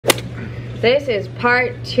This is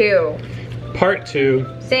part 2. Part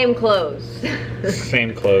 2. Same clothes.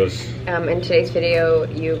 Same clothes. In today's video,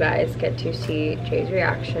 you guys get to see Jay's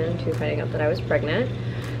reaction to finding out that I was pregnant. Do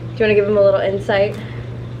you want to give him a little insight?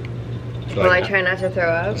 While I try not to throw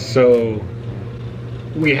up. So,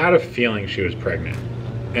 we had a feeling she was pregnant.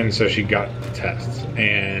 And so she got the tests.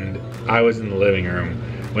 And I was in the living room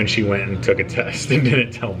when she went and took a test and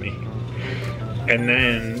didn't tell me. And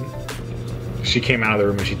then she came out of the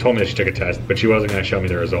room and she told me that she took a test, but she wasn't going to show me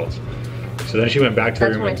the results. So then she went back to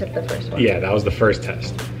the room. That's when I took the first one. Yeah, that was the first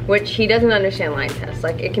test. Which he doesn't understand line tests.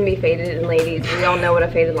 Like, it can be faded, and ladies, we all know what a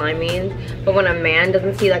faded line means. But when a man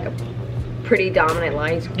doesn't see like a pretty dominant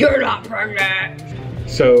line, he's, "You're not pregnant."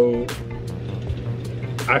 So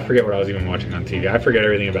I forget what I was even watching on TV. I forget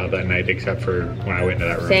everything about that night except for when I went into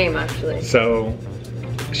that room. Same, actually. So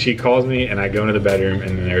she calls me and I go into the bedroom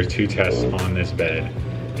and then there's 2 tests on this bed.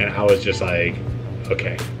 And I was just like,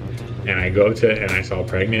 okay. And I go to, and I saw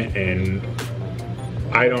pregnant, and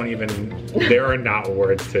I don't even, there are not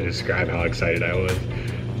words to describe how excited I was.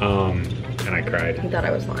 And I cried. You thought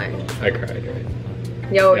I was lying. I cried, right?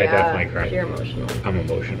 Yo, yeah. I definitely cried. You're emotional. I'm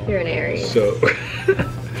emotional. You're an Aries. So,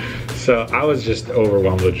 so I was just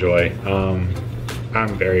overwhelmed with joy.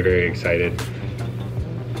 I'm very, very excited.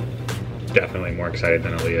 Definitely more excited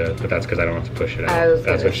than Aaliyah, but that's because I don't have to push it out.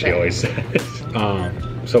 That's what she always says.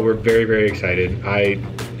 So we're very, very excited.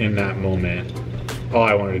 In that moment, all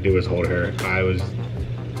I wanted to do was hold her. I was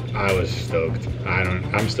stoked.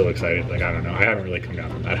 I'm still excited. Like, I don't know. I haven't really come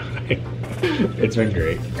down from that high. It's been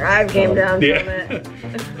great. I came down from it.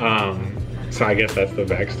 So I guess that's the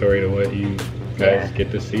backstory to what you guys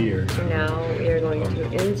get to see. Or something. Now we are going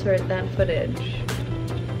to insert that footage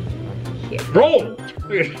here. Roll!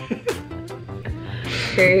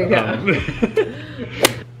 Here you go.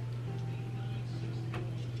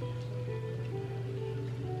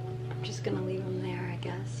 I'm just gonna leave him there, I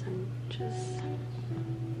guess, and just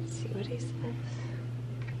see what he says.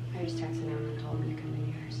 I just texted him and told him to come in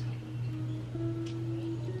here, so.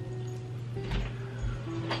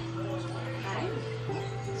 Hi.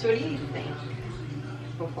 So what do you think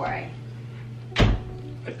before I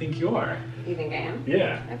think you are. You think I am?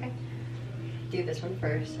 Yeah. Okay. Do this one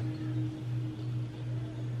first.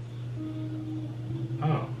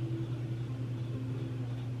 Oh.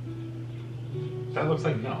 That looks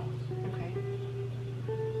like no. Okay.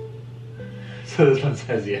 So this one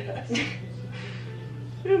says yes.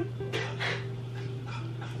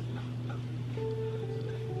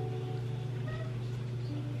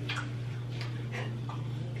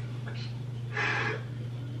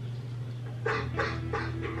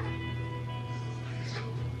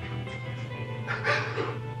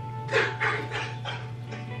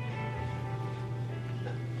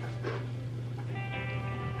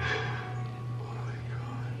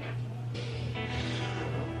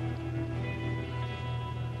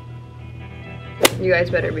 You guys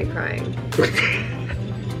better be crying.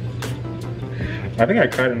 I think I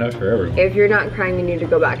cried enough for everyone. If you're not crying, you need to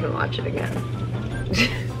go back and watch it again.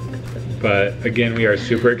 But again, we are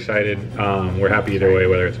super excited. We're happy either way,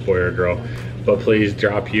 whether it's a boy or a girl. But please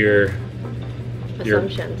drop your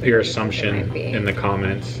assumption in the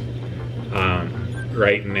comments.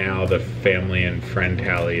 Right now, the family and friend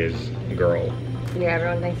tally is girl. Yeah,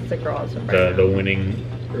 everyone thinks it's a girl. So the winning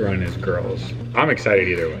run is girls. I'm excited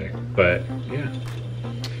either way, but yeah.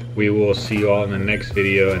 We will see you all in the next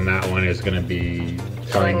video, and that one is going to be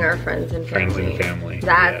telling our friends and family.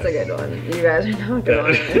 That's a good one. You guys are not good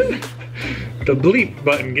on this. The bleep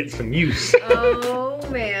button gets some use. Oh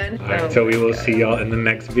man. Alright, so we will see y'all in the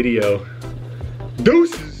next video.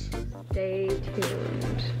 Deuces! Stay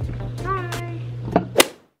tuned. Bye.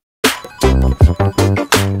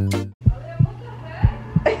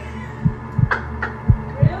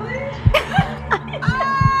 Really?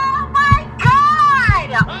 Oh my God!